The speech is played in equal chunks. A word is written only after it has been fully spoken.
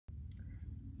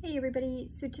Hey everybody,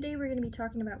 so today we're going to be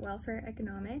talking about welfare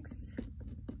economics.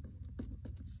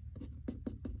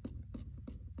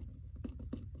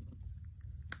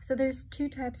 So there's two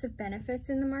types of benefits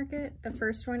in the market. The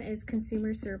first one is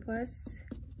consumer surplus,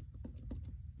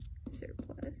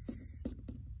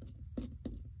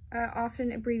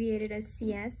 often abbreviated as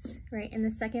CS, right? And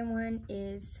the second one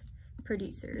is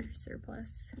producer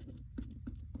surplus.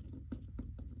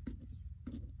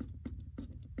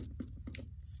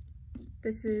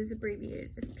 This is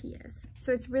abbreviated as PS.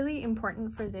 So it's really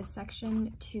important for this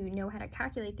section to know how to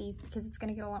calculate these because it's going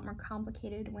to get a lot more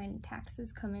complicated when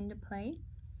taxes come into play,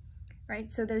 right?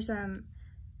 So there's an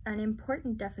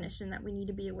important definition that we need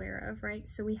to be aware of, right?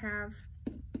 So we have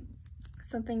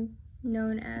something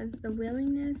known as the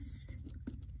willingness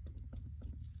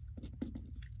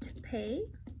to pay,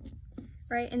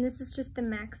 right? And this is just the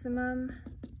maximum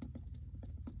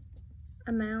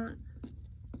amount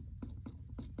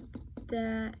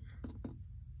that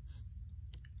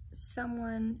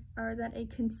someone, or that a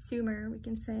consumer, we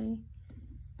can say,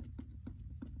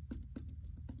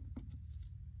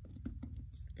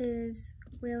 is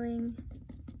willing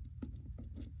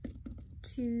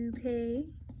to pay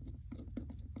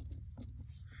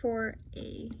for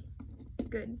a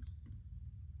good.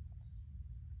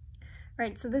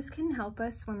 Right, so this can help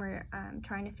us when we're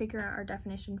trying to figure out our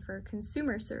definition for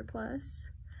consumer surplus,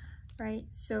 right?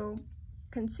 So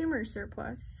consumer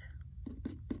surplus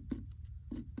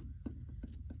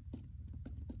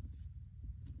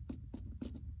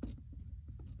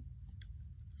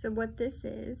so what this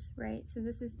is, right? So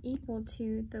this is equal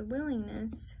to the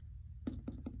willingness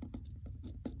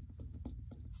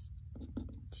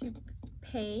to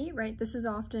pay, right? This is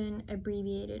often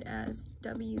abbreviated as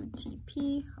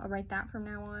WTP. I'll write that from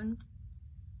now on,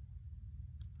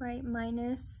 right?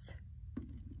 Minus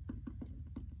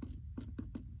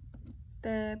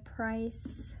the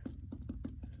price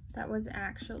that was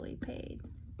actually paid.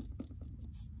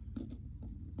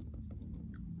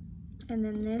 And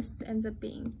then this ends up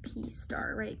being P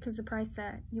star, right? Because the price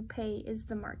that you pay is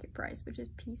the market price, which is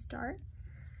P star,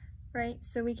 right?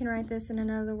 So we can write this in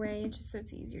another way, just so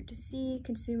it's easier to see.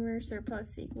 Consumer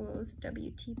surplus equals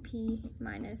WTP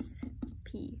minus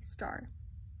P star.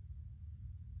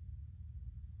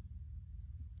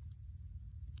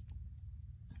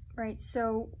 Right,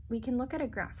 so we can look at a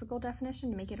graphical definition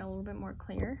to make it a little bit more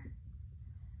clear.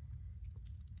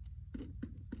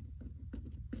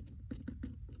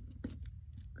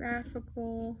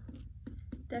 Graphical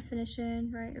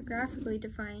definition, right, or graphically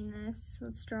define this.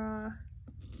 Let's draw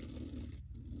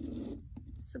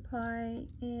supply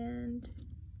and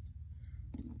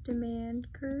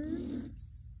demand curve.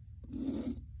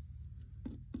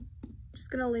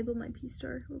 Just gonna label my P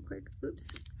star real quick. Oops.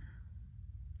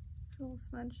 It's a little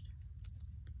smudged.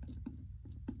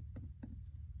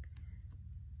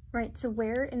 Right, so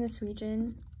where in this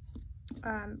region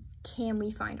can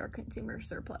we find our consumer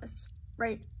surplus,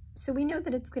 right? So we know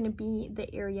that it's going to be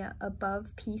the area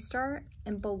above P star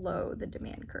and below the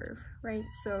demand curve, right?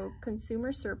 So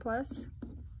consumer surplus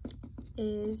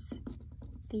is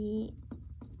the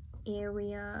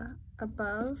area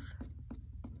above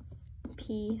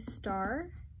P star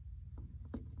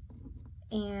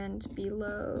and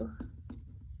below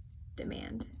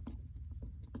demand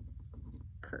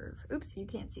curve. Oops, you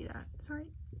can't see that. Sorry.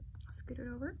 I'll scoot it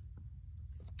over.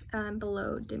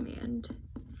 Below demand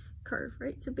curve,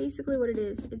 right? So basically what it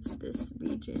is, it's this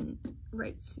region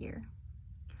right here.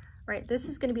 Right, this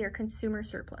is going to be our consumer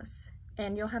surplus.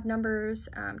 And you'll have numbers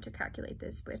to calculate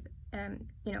this with,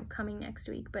 you know, coming next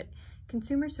week. But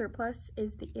consumer surplus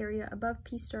is the area above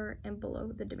P star and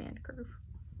below the demand curve.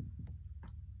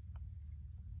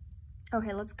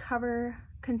 Okay, let's cover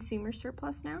consumer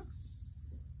surplus now.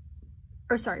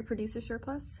 Or sorry, producer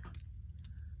surplus.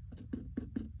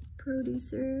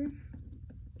 Producer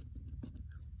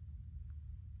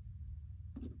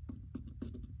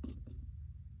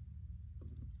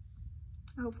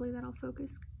hopefully that'll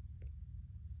focus.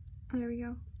 There we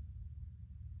go.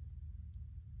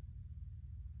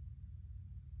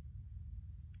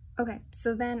 Okay,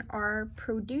 so then our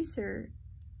producer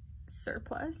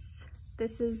surplus,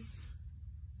 this is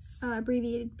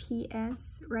abbreviated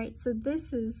PS, right? So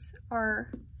this is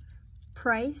our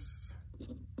price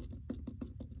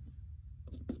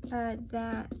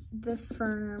that the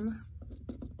firm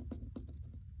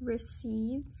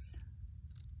receives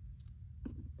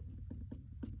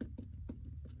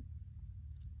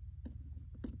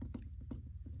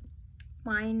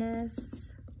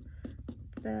minus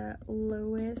the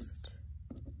lowest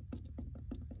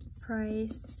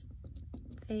price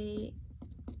they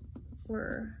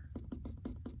were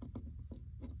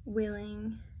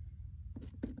willing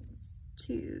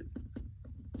to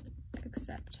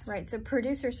accept, right? So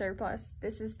producer surplus,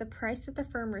 this is the price that the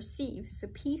firm receives, so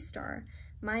P star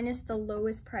minus the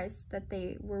lowest price that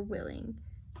they were willing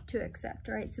to accept,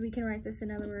 right? So we can write this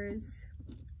in other words,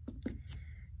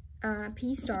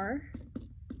 P star,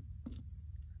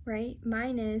 right,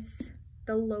 minus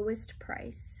the lowest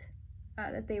price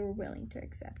that they were willing to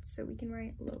accept. So we can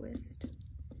write lowest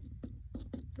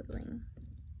willing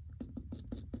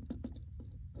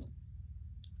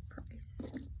price.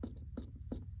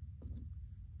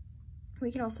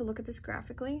 We can also look at this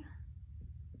graphically.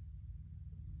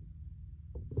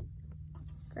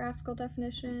 Graphical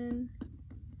definition.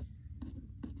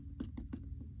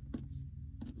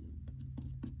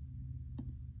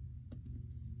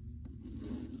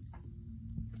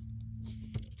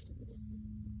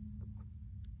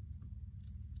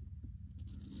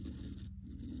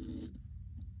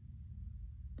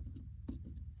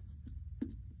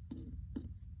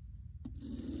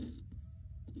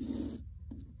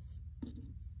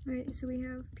 Right, so we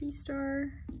have P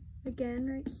star again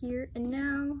right here, and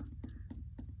now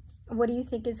what do you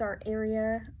think is our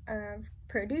area of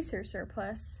producer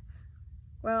surplus?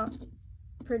 Well,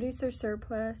 producer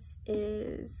surplus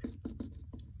is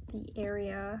the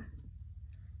area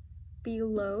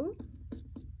below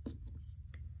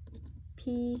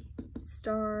P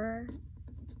star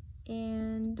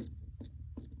and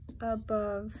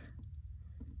above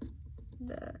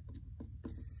the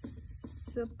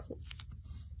supply.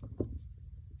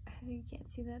 You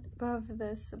can't see that, above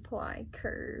the supply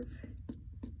curve,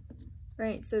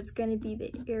 right? So it's going to be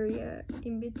the area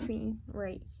in between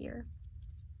right here,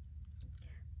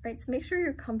 right? So make sure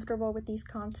you're comfortable with these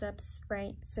concepts,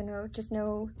 right? So just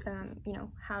know, you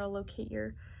know, how to locate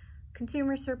your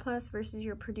consumer surplus versus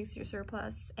your producer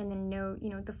surplus, and then know, you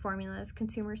know, the formulas.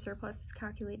 Consumer surplus is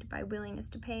calculated by willingness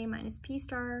to pay minus P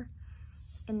star,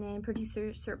 and then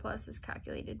producer surplus is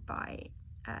calculated by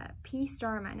P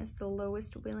star minus the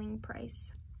lowest willing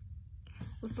price.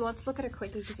 So let's look at a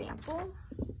quick example.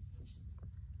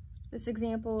 This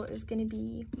example is going to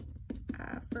be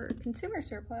for consumer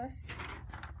surplus.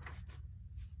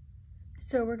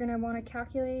 So we're going to want to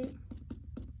calculate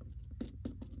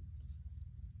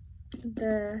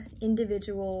the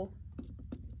individual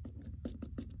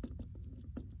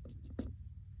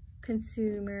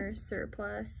consumer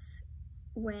surplus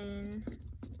when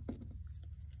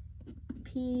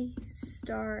P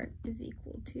star is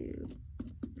equal to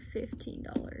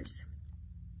 $15.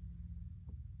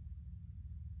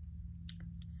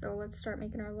 So let's start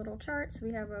making our little chart. So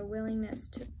we have a willingness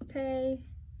to pay,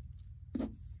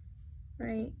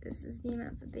 right? This is the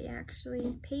amount that they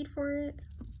actually paid for it,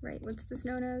 right? What's this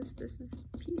known as? This is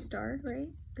P star, right?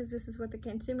 Because this is what the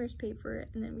consumers paid for it,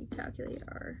 and then we calculate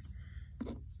our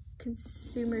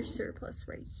consumer surplus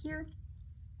right here.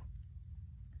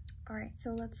 All right, so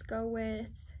let's go with,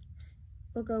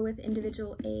 we'll go with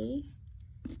individual A,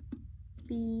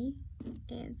 B,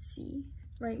 and C,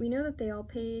 right? We know that they all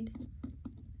paid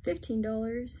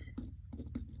 $15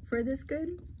 for this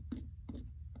good,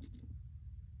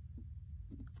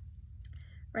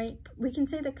 right? We can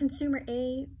say that consumer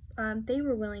A, they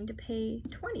were willing to pay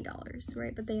 $20,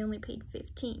 right? But they only paid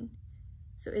 $15.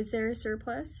 So is there a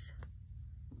surplus?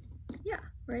 Yeah,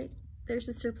 right? There's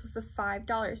a surplus of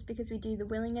 $5 because we do the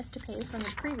willingness to pay from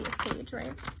the previous page,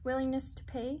 right? Willingness to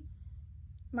pay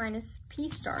minus P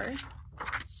star.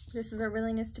 This is our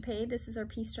willingness to pay. This is our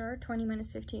P star. 20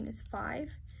 minus 15 is 5,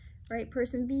 right?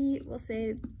 Person B will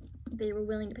say they were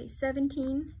willing to pay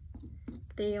 17.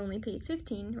 They only paid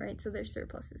 15, right? So their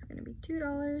surplus is going to be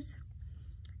 $2.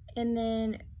 And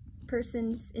then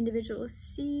person's individual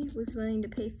C was willing to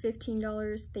pay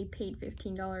 $15. They paid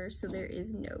 $15, so there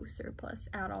is no surplus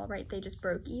at all, right? They just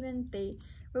broke even. They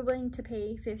were willing to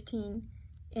pay 15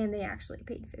 and they actually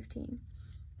paid 15,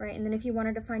 right? And then if you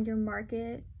wanted to find your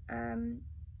market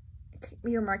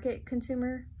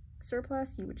consumer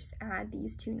surplus, you would just add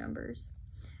these two numbers,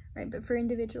 right? But for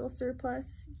individual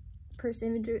surplus,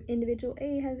 individual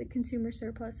A has a consumer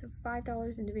surplus of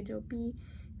 $5, individual B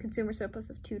consumer surplus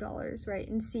of $2, right?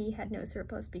 And C had no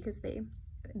surplus because they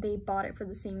bought it for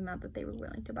the same amount that they were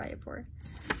willing to buy it for.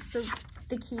 So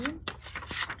the key,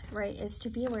 right, is to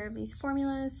be aware of these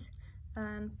formulas,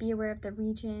 be aware of the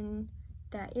region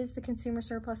that is the consumer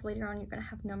surplus. Later on, you're going to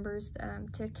have numbers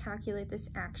to calculate this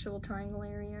actual triangle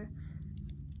area.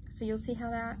 So you'll see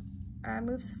how that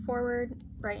moves forward,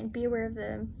 right? And be aware of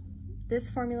this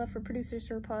formula for producer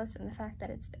surplus and the fact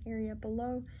that it's the area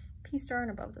below P star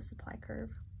and above the supply curve.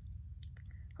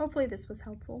 Hopefully this was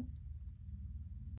helpful.